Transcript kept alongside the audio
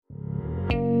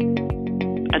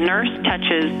nurse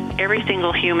touches every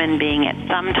single human being at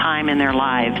some time in their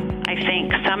lives. I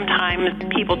think sometimes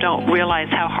people don't realize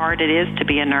how hard it is to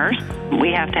be a nurse.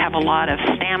 We have to have a lot of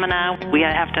stamina. We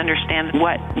have to understand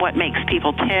what makes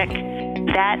people tick.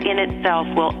 That in itself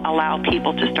will allow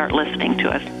people to start listening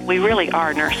to us. We really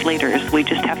are nurse leaders. We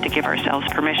just have to give ourselves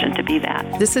permission to be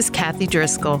that. This is Kathy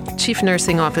Driscoll, Chief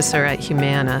Nursing Officer at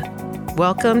Humana.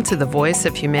 Welcome to the Voice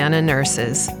of Humana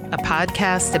Nurses, a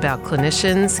podcast about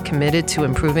clinicians committed to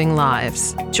improving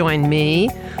lives. Join me,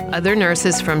 other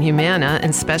nurses from Humana,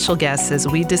 and special guests as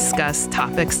we discuss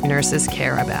topics nurses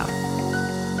care about.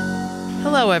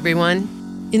 Hello, everyone.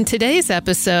 In today's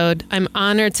episode, I'm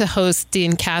honored to host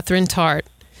Dean Kathryn Tart.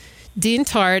 Dean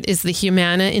Tart is the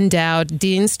Humana Endowed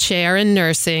Dean's Chair in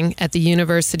Nursing at the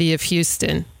University of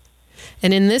Houston.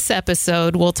 And in this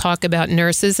episode, we'll talk about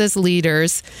nurses as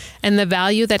leaders and the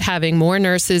value that having more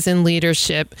nurses in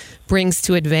leadership brings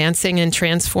to advancing and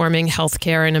transforming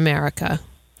healthcare in America.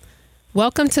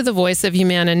 Welcome to the Voice of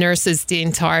Humana Nurses,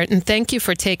 Dean Tart, and thank you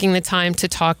for taking the time to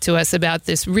talk to us about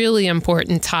this really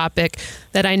important topic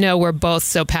that I know we're both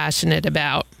so passionate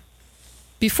about.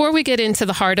 Before we get into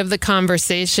the heart of the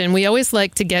conversation, we always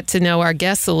like to get to know our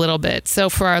guests a little bit. So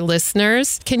for our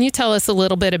listeners, can you tell us a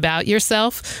little bit about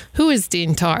yourself? Who is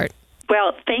Dean Tart?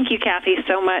 Well, thank you, Kathy,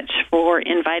 so much for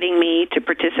inviting me to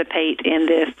participate in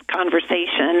this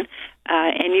conversation.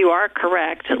 And you are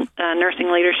correct.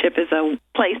 Nursing leadership is a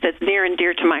place that's near and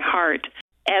dear to my heart.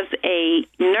 As a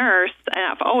nurse,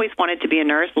 I've always wanted to be a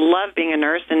nurse, love being a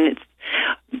nurse, and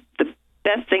it's the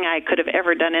best thing I could have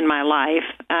ever done in my life.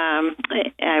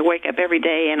 I wake up every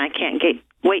day and I can't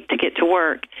wait to get to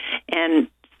work. And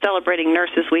celebrating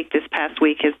Nurses Week this past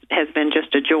week has been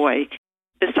just a joy.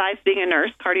 Besides being a nurse,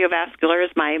 cardiovascular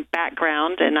is my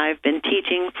background, and I've been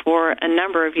teaching for a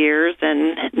number of years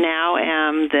and now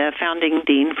am the founding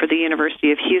dean for the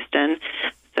University of Houston.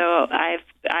 So I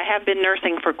have been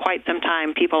nursing for quite some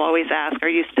time. People always ask, are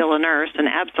you still a nurse? And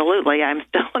absolutely, I'm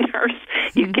still a nurse.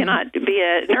 You cannot be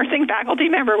a nursing faculty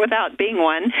member without being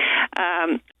one.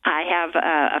 I have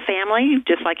a family,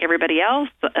 just like everybody else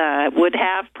would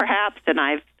have, perhaps, and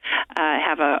I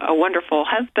have a wonderful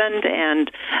husband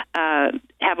and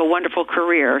have a wonderful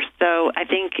career. So I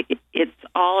think it's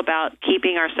all about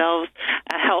keeping ourselves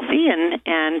healthy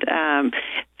and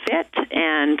fit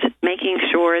and making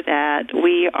sure that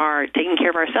we are taking care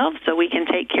of ourselves so we can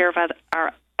take care of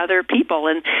our other people.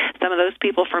 And some of those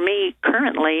people for me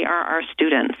currently are our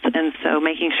students. And so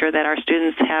making sure that our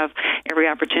students have every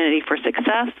opportunity for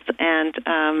success and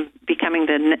becoming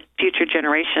the future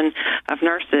generation of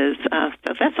nurses.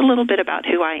 So that's a little bit about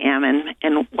who I am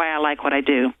and why I like what I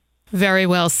do. Very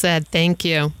well said. Thank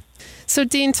you. So,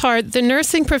 Dean Tart, the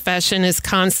nursing profession is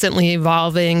constantly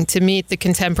evolving to meet the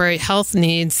contemporary health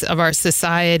needs of our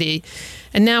society.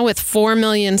 And now with 4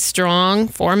 million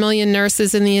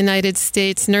nurses in the United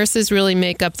States, nurses really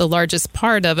make up the largest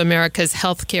part of America's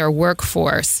healthcare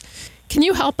workforce. Can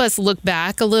you help us look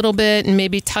back a little bit and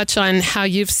maybe touch on how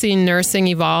you've seen nursing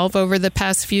evolve over the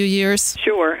past few years?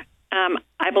 Sure.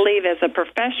 I believe as a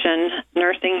profession,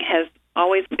 nursing has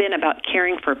always been about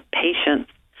caring for patients.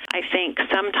 I think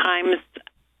sometimes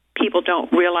people don't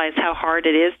realize how hard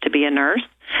it is to be a nurse.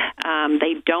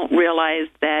 They don't realize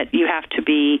that you have to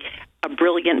be a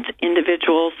brilliant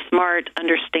individual, smart,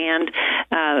 understand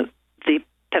the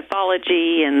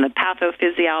pathology and the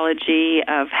pathophysiology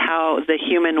of how the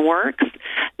human works.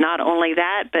 Not only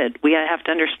that, but we have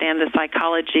to understand the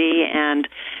psychology and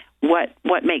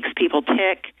what makes people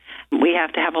tick. We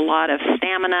have to have a lot of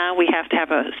stamina. We have to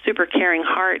have a super caring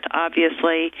heart,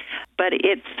 obviously, but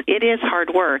it is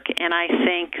hard work. And I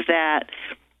think that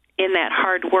in that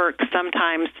hard work,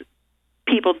 sometimes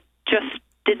people just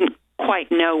didn't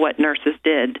quite know what nurses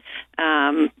did.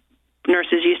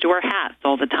 Nurses used to wear hats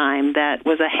all the time. That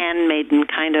was a handmaiden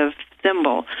kind of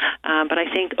symbol. But I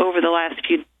think over the last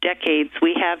few decades,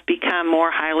 we have become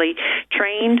more highly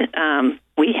trained.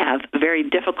 We have very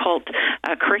difficult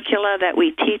curricula that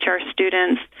we teach our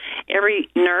students. Every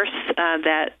nurse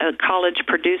that a college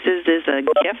produces is a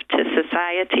gift to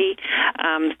society.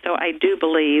 So I do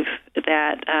believe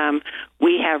that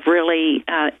we have really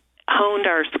honed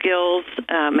our skills,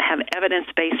 have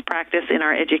evidence-based practice in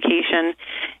our education,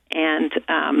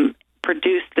 and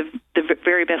produce the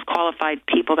very best qualified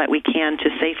people that we can to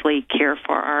safely care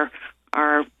for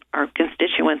our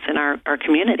constituents in our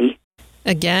community.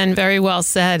 Again, very well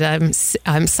said.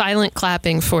 I'm silent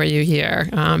clapping for you here.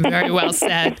 Very well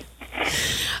said.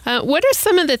 What are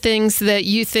some of the things that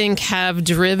you think have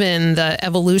driven the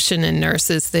evolution in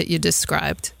nurses that you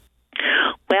described?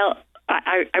 Well,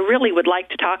 I really would like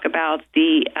to talk about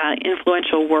the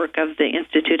influential work of the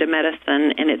Institute of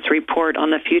Medicine and its report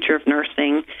on the future of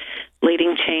nursing,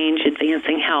 leading change,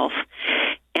 advancing health.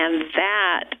 And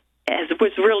that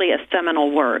was really a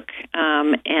seminal work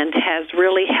and has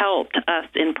really helped us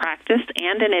in practice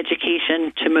and in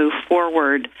education to move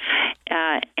forward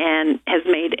and has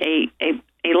made a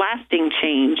lasting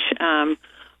change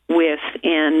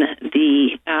within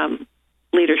the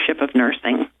leadership of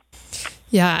nursing.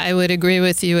 Yeah, I would agree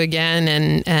with you again.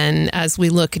 And as we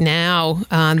look now,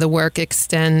 the work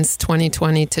extends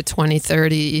 2020 to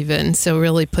 2030 even. So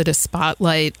really put a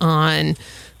spotlight on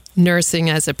nursing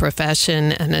as a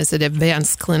profession and as an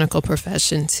advanced clinical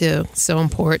profession too. So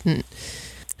important.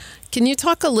 Can you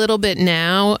talk a little bit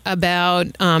now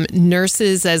about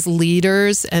nurses as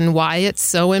leaders and why it's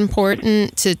so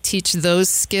important to teach those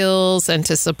skills and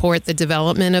to support the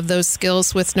development of those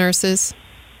skills with nurses?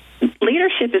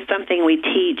 Leadership is something we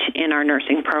teach in our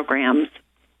nursing programs.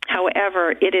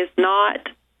 However, it is not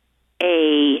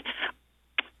a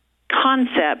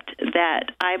concept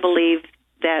that I believe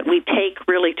that we take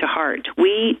really to heart.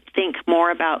 We think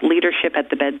more about leadership at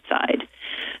the bedside.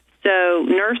 So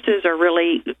nurses are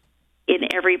really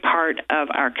in every part of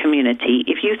our community.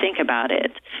 If you think about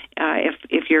it,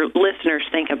 if your listeners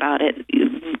think about it,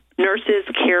 nurses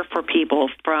care for people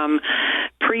from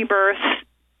pre-birth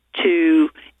to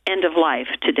end of life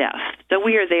to death. So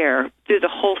we are there through the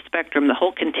whole spectrum, the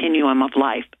whole continuum of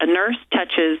life. A nurse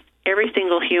touches every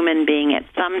single human being at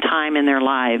some time in their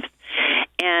lives.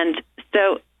 And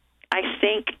so I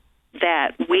think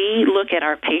that we look at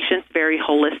our patients very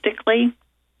holistically,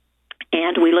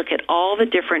 and we look at all the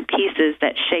different pieces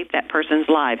that shape that person's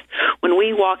lives. When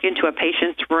we walk into a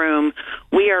patient's room,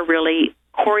 we are really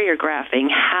choreographing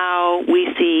how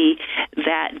we see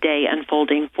that day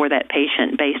unfolding for that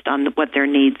patient based on what their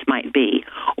needs might be.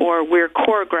 Or we're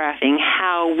choreographing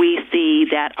how we see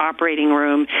that operating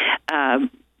room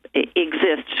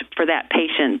exist for that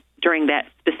patient during that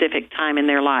specific time in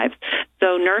their lives.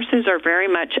 So nurses are very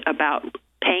much about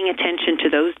paying attention to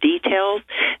those details.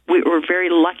 We're very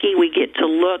lucky we get to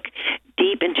look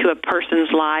deep into a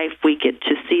person's life. We get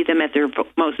to see them at their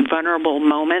most vulnerable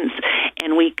moments,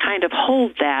 and we kind of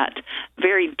hold that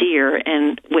very dear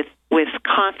and with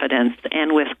confidence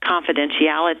and with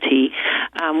confidentiality.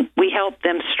 We help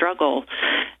them struggle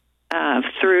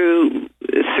through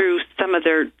some of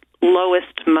their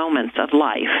lowest moments of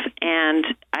life. And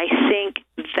I think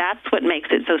that's what makes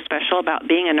it so special about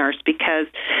being a nurse, because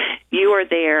you are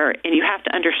there and you have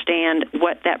to understand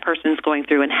what that person's going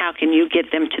through and how can you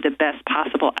get them to the best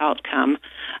possible outcome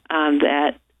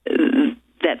that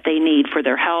they need for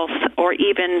their health or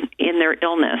even in their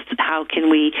illness. How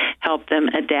can we help them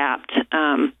adapt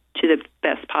to the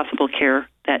best possible care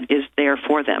that is there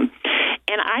for them?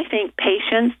 And I think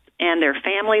patients and their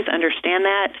families understand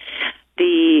that.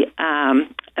 The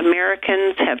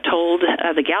Americans have told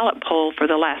the Gallup poll for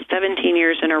the last 17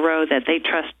 years in a row that they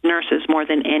trust nurses more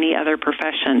than any other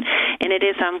profession. And it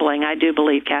is humbling, I do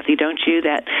believe, Kathy, don't you,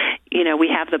 that, we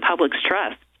have the public's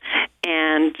trust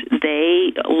and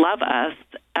they love us,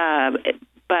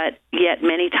 but yet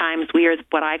many times we are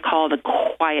what I call the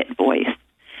quiet voice.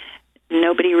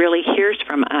 Nobody really hears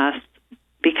from us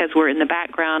because we're in the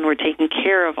background, we're taking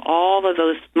care of all of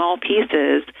those small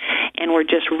pieces, and we're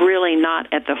just really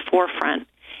not at the forefront.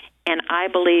 And I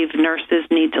believe nurses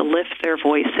need to lift their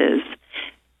voices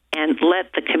and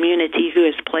let the community who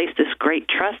has placed this great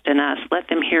trust in us, let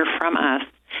them hear from us.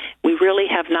 We really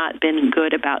have not been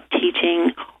good about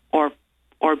teaching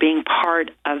or being part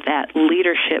of that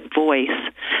leadership voice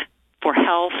for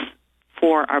health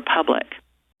for our public.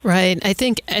 Right. I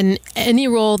think in any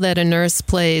role that a nurse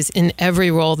plays, in every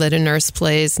role that a nurse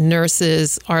plays,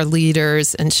 nurses are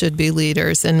leaders and should be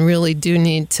leaders and really do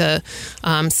need to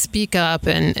speak up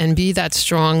and be that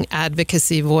strong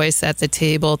advocacy voice at the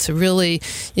table to really,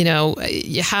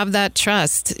 you have that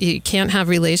trust. You can't have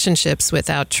relationships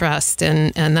without trust.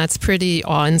 And that's pretty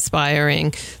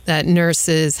awe-inspiring that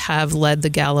nurses have led the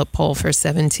Gallup poll for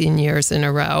 17 years in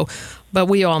a row. But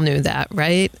we all knew that,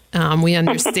 right? We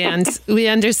understand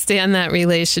that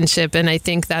relationship, and I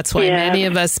think that's why many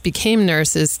of us became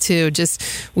nurses too. Just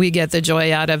we get the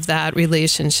joy out of that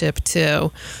relationship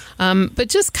too. But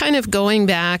just kind of going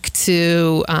back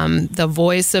to the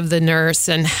voice of the nurse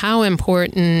and how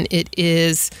important it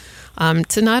is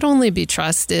to not only be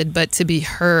trusted, but to be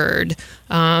heard.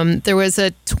 There was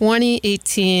a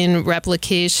 2018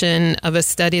 replication of a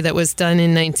study that was done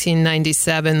in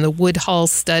 1997, the Woodhull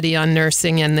study on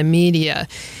nursing and the media.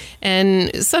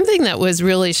 And something that was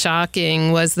really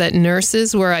shocking was that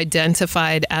nurses were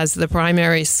identified as the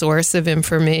primary source of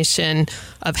information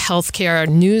of healthcare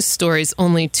news stories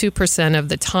only 2% of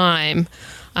the time.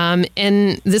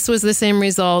 And this was the same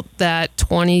result that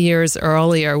 20 years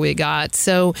earlier we got.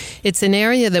 So it's an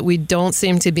area that we don't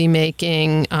seem to be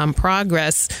making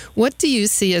progress. What do you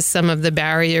see as some of the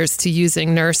barriers to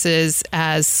using nurses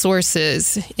as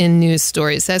sources in news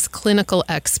stories, as clinical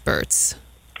experts?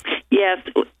 Yes.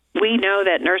 We know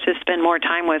that nurses spend more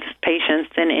time with patients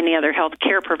than any other health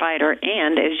care provider.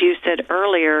 And as you said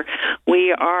earlier,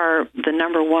 we are the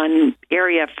number one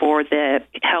area for the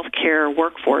healthcare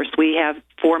workforce. We have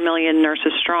 4 million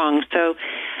nurses strong. So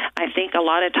I think a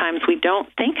lot of times we don't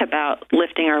think about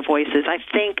lifting our voices. I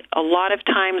think a lot of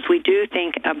times we do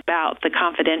think about the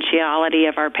confidentiality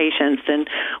of our patients, and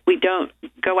we don't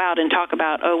go out and talk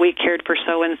about, oh, we cared for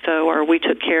so-and-so, or we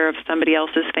took care of somebody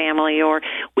else's family, or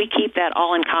we keep that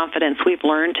all in confidence. We've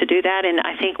learned to do that, and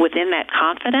I think within that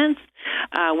confidence,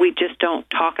 we just don't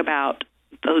talk about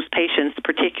those patients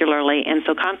particularly, and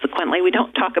so consequently we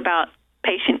don't talk about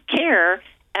patient care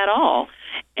at all.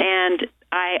 And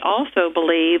I also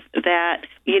believe that,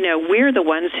 we're the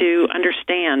ones who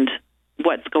understand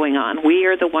what's going on. We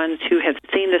are the ones who have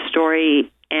seen the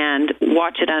story and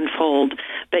watch it unfold,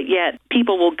 but yet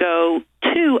people will go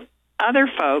to other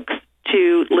folks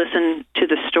to listen to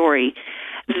the story.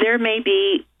 There may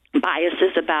be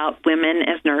biases about women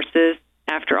as nurses.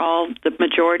 After all, the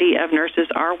majority of nurses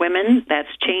are women. That's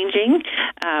changing.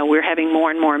 We're having more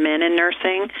and more men in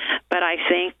nursing. But I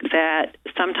think that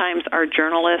sometimes our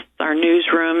journalists, our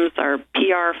newsrooms, our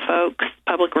PR folks,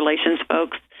 public relations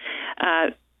folks,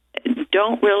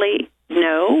 don't really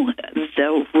know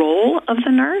the role of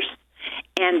the nurse.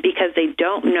 And because they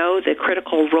don't know the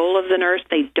critical role of the nurse,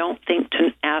 they don't think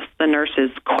to ask the nurses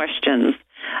questions.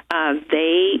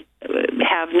 They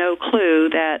have no clue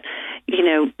that,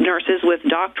 nurses with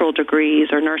doctoral degrees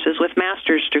or nurses with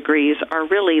master's degrees are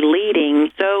really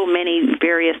leading so many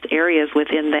various areas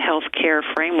within the healthcare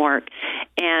framework.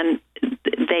 And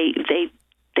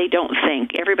they don't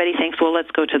think. Everybody thinks, well,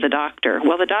 let's go to the doctor.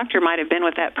 Well, the doctor might have been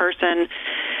with that person,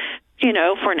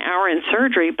 for an hour in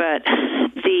surgery, but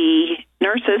the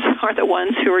nurses are the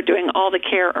ones who are doing all the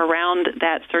care around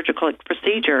that surgical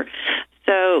procedure.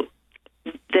 So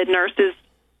the nurses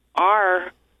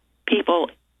are people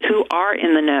who are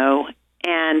in the know,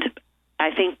 and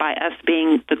I think by us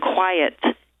being the quiet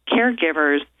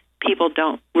caregivers, people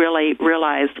don't really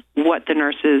realize what the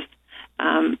nurses'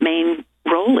 main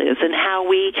role is and how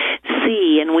we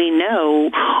see and we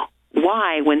know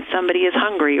why when somebody is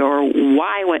hungry, or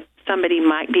why when somebody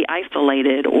might be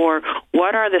isolated, or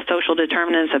what are the social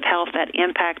determinants of health that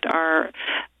impact our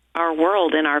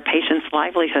world and our patients'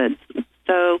 livelihoods.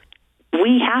 So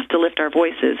we have to lift our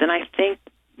voices, and I think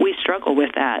we struggle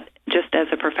with that just as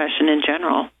a profession in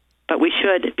general, but we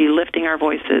should be lifting our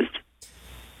voices.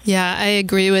 Yeah, I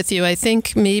agree with you. I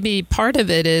think maybe part of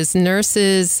it is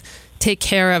nurses take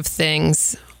care of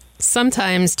things,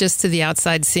 sometimes just to the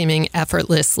outside seeming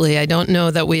effortlessly. I don't know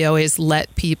that we always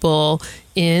let people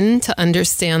in to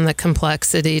understand the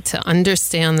complexity, to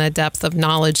understand the depth of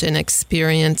knowledge and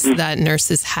experience that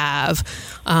nurses have.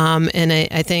 And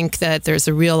I think that there's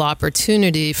a real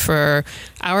opportunity for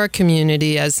our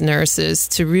community as nurses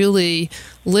to really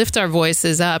lift our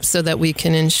voices up so that we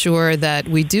can ensure that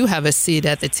we do have a seat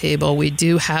at the table, we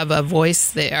do have a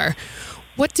voice there.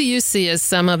 What do you see as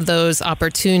some of those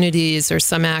opportunities or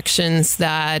some actions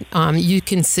that you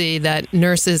can see that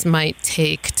nurses might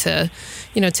take to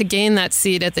gain that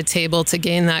seat at the table, to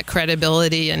gain that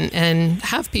credibility, and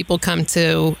have people come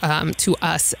to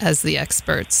us as the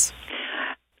experts?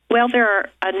 Well, there are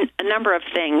a number of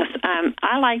things.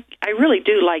 I really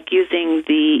do like using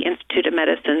the Institute of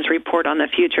Medicine's report on the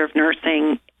future of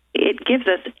nursing. It gives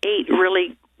us 8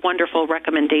 really wonderful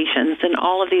recommendations, and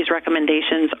all of these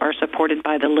recommendations are supported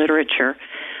by the literature.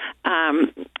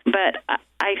 But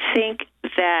I think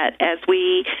that as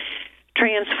we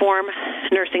transform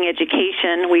nursing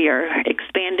education, we are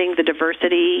expanding the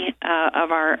diversity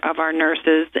of our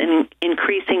nurses and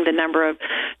increasing the number of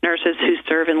nurses who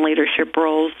serve in leadership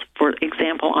roles, for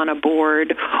example, on a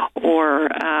board or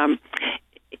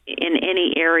in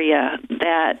any area,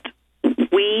 that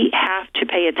we have to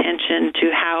pay attention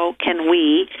to how can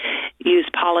we use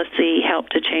policy, help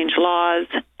to change laws,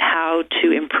 how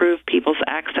to improve people's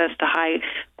access to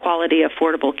high-quality,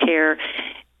 affordable care.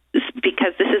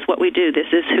 because this is what we do. This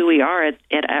is who we are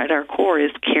at our core,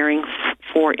 is caring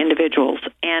for individuals,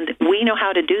 and we know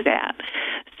how to do that.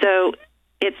 So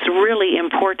it's really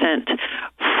important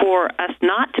for us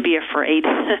not to be afraid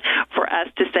for us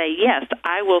to say, yes,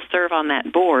 I will serve on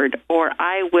that board, or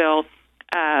I will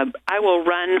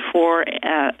run for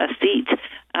a seat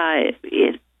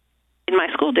in my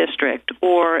school district,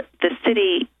 or the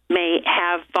city may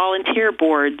have volunteer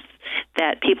boards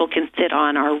that people can sit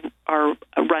on or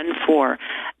run for.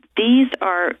 These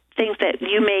are things that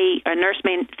a nurse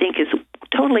may think is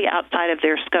totally outside of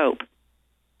their scope,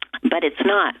 but it's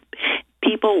not.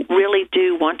 People really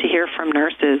do want to hear from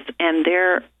nurses, and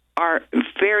there are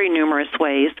very numerous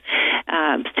ways,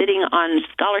 sitting on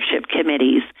scholarship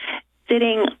committees,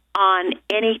 sitting on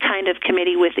any kind of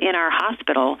committee within our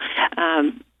hospital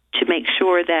to make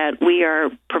sure that we are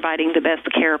providing the best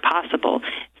care possible,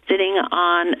 sitting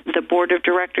on the board of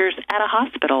directors at a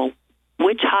hospital.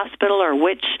 Which hospital or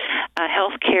which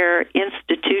healthcare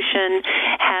institution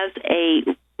has a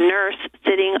nurse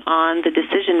sitting on the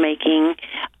decision-making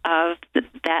of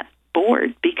that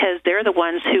board, because they're the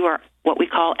ones who are what we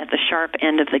call at the sharp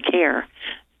end of the care.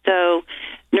 So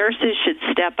nurses should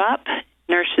step up.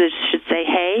 Nurses should say,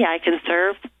 hey, I can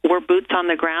serve. We're boots on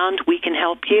the ground. We can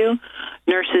help you.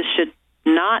 Nurses should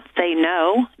not say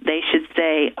no. They should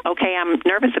say, okay, I'm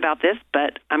nervous about this,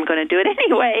 but I'm going to do it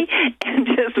anyway, and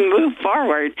just move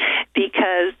forward,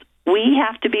 because we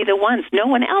have to be the ones. No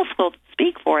one else will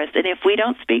speak for us. And if we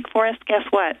don't speak for us, guess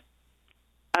what?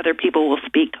 Other people will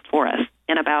speak for us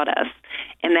and about us.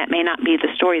 And that may not be the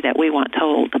story that we want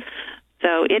told.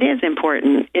 So it is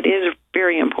important. It is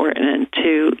very important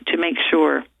to make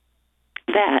sure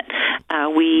that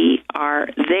we are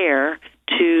there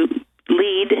to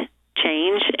lead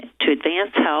change, to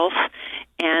advance health,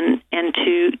 and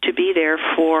to be there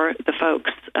for the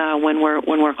folks when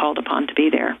we're called upon to be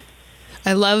there.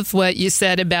 I love what you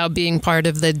said about being part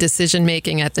of the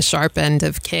decision-making at the sharp end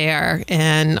of care.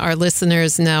 And our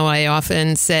listeners know I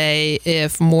often say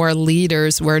if more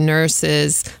leaders were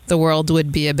nurses, the world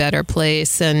would be a better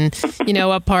place. And,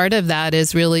 a part of that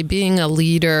is really being a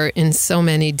leader in so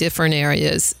many different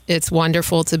areas. It's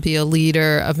wonderful to be a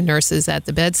leader of nurses at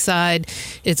the bedside.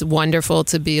 It's wonderful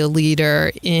to be a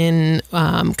leader in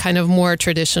kind of more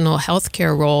traditional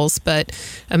healthcare roles. But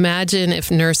imagine if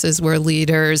nurses were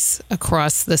leaders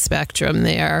across the spectrum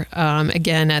there.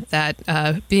 Again, at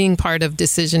that being part of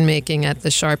decision making at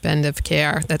the sharp end of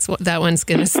care. That one's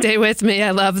going to stay with me.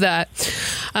 I love that.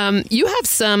 You have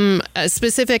some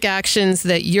specific actions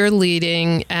that you're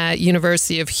leading at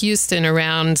University of Houston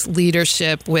around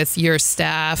leadership with your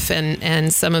staff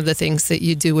and some of the things that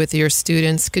you do with your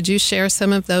students. Could you share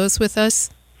some of those with us?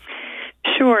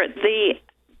 Sure.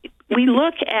 We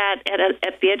look at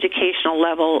the educational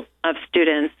level of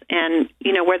students, and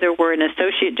whether we're an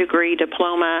associate degree,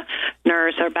 diploma,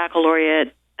 nurse, or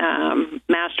baccalaureate,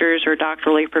 master's, or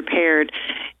doctorally prepared,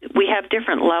 we have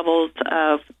different levels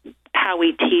of how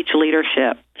we teach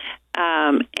leadership.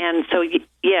 And so,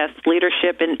 yes,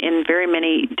 leadership in very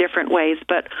many different ways.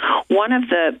 But one of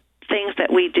the things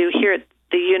that we do here at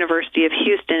the University of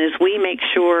Houston is we make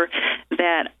sure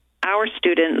that our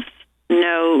students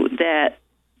know that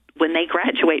when they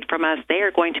graduate from us, they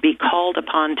are going to be called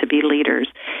upon to be leaders.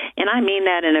 And I mean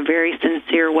that in a very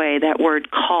sincere way, that word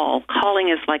call. Calling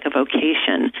is like a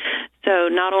vocation. So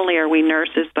not only are we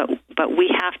nurses, but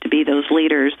we have to be those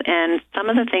leaders. And some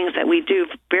of the things that we do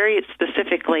very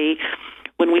specifically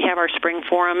when we have our spring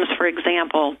forums, for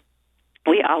example,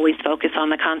 we always focus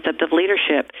on the concept of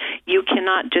leadership. You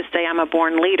cannot just say, I'm a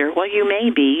born leader. Well, you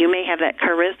may be. You may have that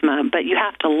charisma, but you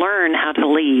have to learn how to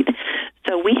lead.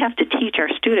 So we have to teach our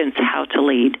students how to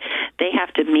lead. They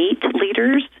have to meet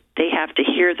leaders. They have to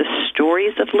hear the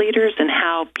stories of leaders and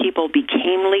how people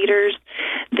became leaders.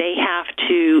 They have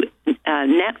to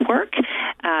network.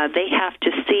 They have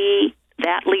to see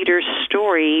that leader's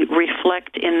story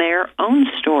reflect in their own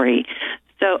story.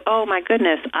 So, oh my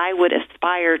goodness, I would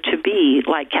aspire to be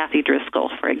like Kathy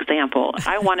Driscoll, for example.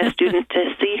 I want a student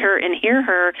to see her and hear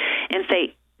her and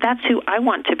say, that's who I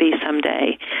want to be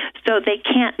someday. So they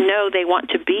can't know they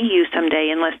want to be you someday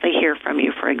unless they hear from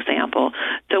you, for example.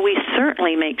 So we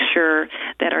certainly make sure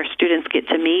that our students get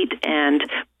to meet and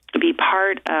be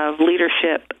part of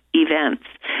leadership events.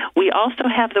 We also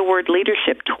have the word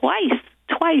leadership twice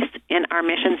in our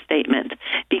mission statement,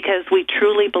 because we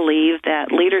truly believe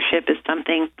that leadership is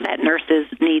something that nurses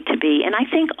need to be. And I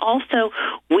think also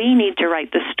we need to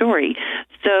write the story.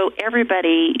 So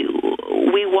everybody,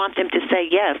 we want them to say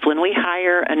yes. When we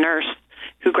hire a nurse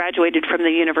who graduated from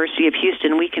the University of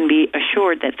Houston, we can be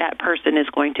assured that that person is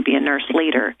going to be a nurse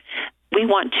leader. We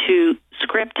want to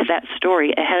script that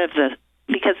story ahead of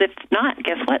because if not,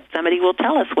 guess what? Somebody will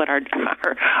tell us what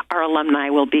our alumni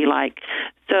will be like.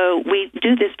 So we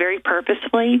do this very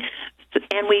purposefully,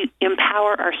 and we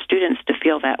empower our students to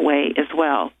feel that way as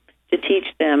well, to teach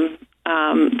them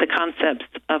the concepts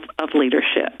of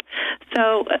leadership.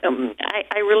 So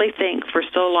I really think for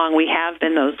so long we have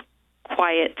been those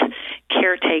quiet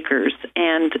caretakers,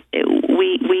 and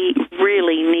we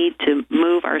really need to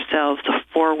move ourselves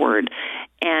forward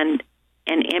and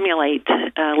emulate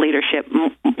leadership.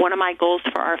 One of my goals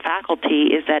for our faculty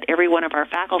is that every one of our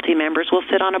faculty members will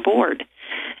sit on a board.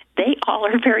 They all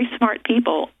are very smart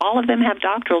people. All of them have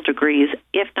doctoral degrees,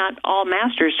 if not all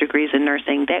master's degrees in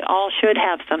nursing. They all should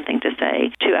have something to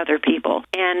say to other people,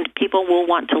 and people will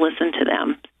want to listen to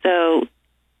them. So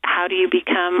how do you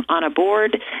become on a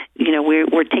board?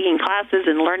 We're taking classes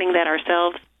and learning that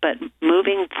ourselves, but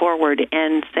moving forward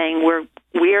and saying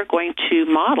we are going to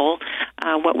model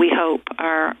what we hope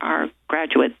our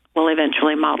graduates will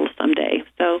eventually model someday.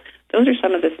 So those are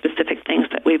some of the specific things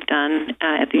that we've done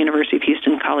at the University of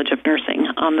Houston College of Nursing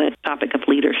on the topic of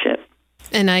leadership.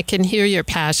 And I can hear your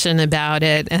passion about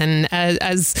it. And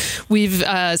as we've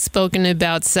spoken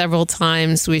about several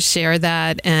times, we share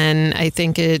that. And I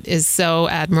think it is so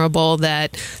admirable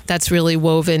that that's really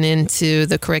woven into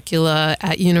the curricula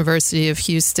at University of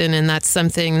Houston. And that's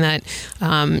something that,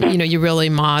 you really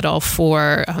model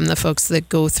for the folks that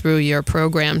go through your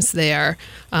programs there.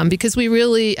 Because we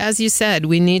really, as you said,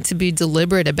 we need to be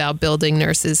deliberate about building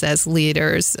nurses as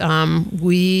leaders.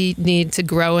 We need to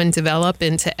grow and develop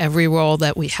into every role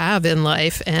that we have in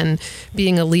life, and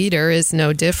being a leader is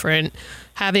no different.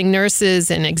 Having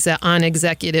nurses on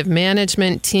executive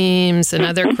management teams and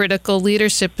other critical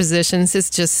leadership positions is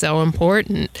just so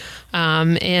important.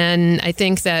 And I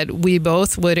think that we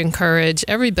both would encourage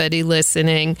everybody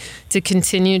listening to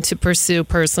continue to pursue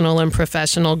personal and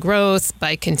professional growth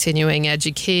by continuing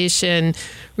education,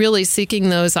 really seeking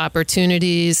those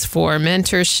opportunities for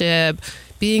mentorship,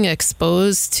 being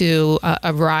exposed to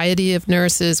a variety of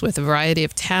nurses with a variety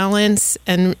of talents,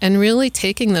 and really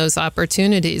taking those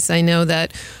opportunities. I know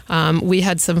that we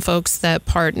had some folks that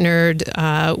partnered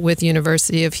with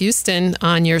University of Houston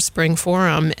on your spring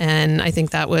forum, and I think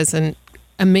that was an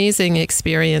amazing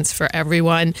experience for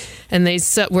everyone. And they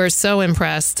were so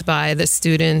impressed by the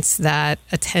students that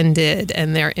attended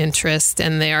and their interest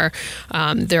and their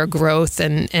growth.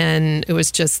 And it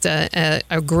was just a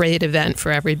great event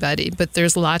for everybody. But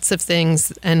there's lots of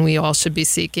things, and we all should be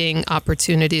seeking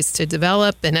opportunities to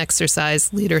develop and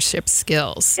exercise leadership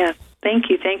skills. Yes, thank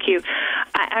you.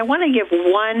 I want to give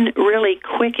one really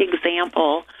quick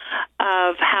example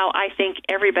of how I think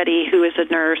everybody who is a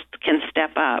nurse can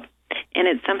step up. And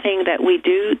it's something that we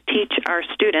do teach our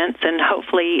students, and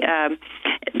hopefully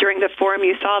during the forum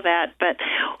you saw that.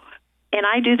 And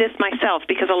I do this myself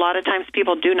because a lot of times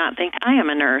people do not think I am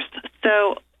a nurse.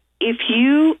 So if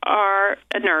you are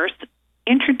a nurse,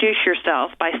 introduce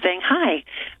yourself by saying, "Hi,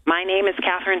 my name is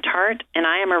Kathryn Tart, and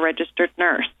I am a registered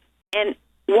nurse." And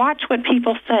watch what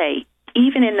people say.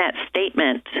 Even in that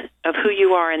statement of who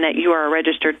you are and that you are a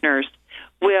registered nurse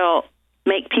will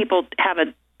make people have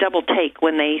a double take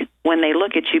when they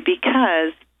look at you,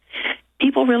 because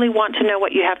people really want to know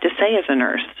what you have to say as a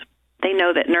nurse. They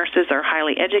know that nurses are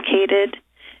highly educated.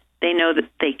 They know that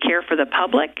they care for the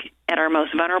public at our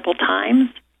most vulnerable times.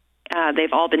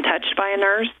 They've all been touched by a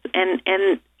nurse,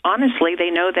 and honestly,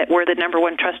 they know that we're the number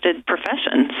one trusted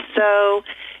profession. So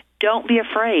don't be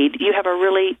afraid. You have a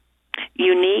really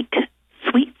unique,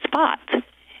 sweet spot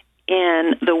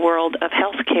in the world of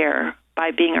healthcare by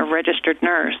being a registered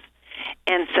nurse.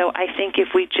 And so I think if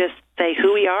we just say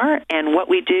who we are and what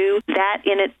we do, that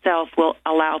in itself will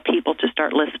allow people to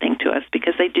start listening to us,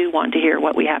 because they do want to hear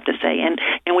what we have to say. And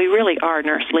we really are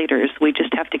nurse leaders. We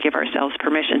just have to give ourselves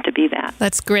permission to be that.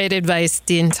 That's great advice,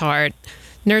 Dean Tart.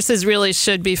 Nurses really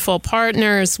should be full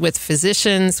partners with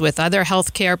physicians, with other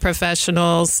healthcare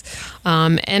professionals,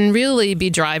 and really be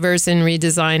drivers in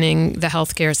redesigning the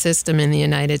healthcare system in the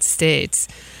United States.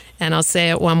 And I'll say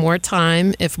it one more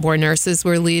time, if more nurses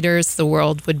were leaders, the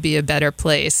world would be a better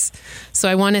place. So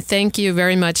I want to thank you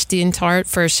very much, Dean Tart,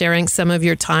 for sharing some of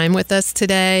your time with us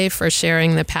today, for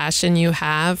sharing the passion you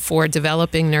have for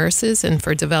developing nurses and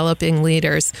for developing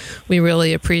leaders. We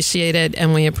really appreciate it,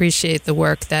 and we appreciate the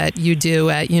work that you do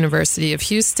at University of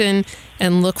Houston,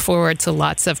 and look forward to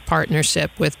lots of partnership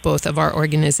with both of our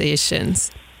organizations.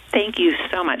 Thank you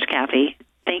so much, Kathy.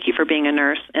 Thank you for being a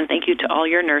nurse, and thank you to all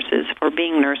your nurses for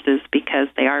being nurses, because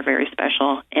they are very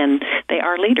special and they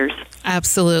are leaders.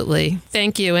 Absolutely.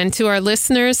 Thank you. And to our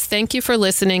listeners, thank you for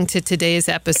listening to today's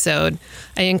episode.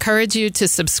 I encourage you to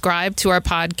subscribe to our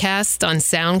podcast on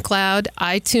SoundCloud,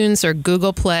 iTunes, or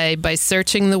Google Play by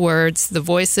searching the words The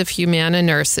Voice of Humana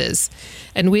Nurses.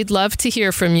 And we'd love to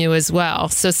hear from you as well.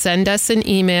 So send us an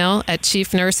email at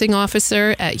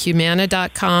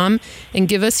chiefnursingofficer@humana.com and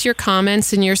give us your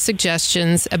comments and your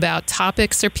suggestions about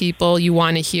topics or people you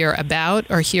want to hear about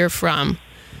or hear from.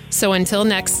 So until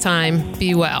next time,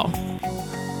 be well.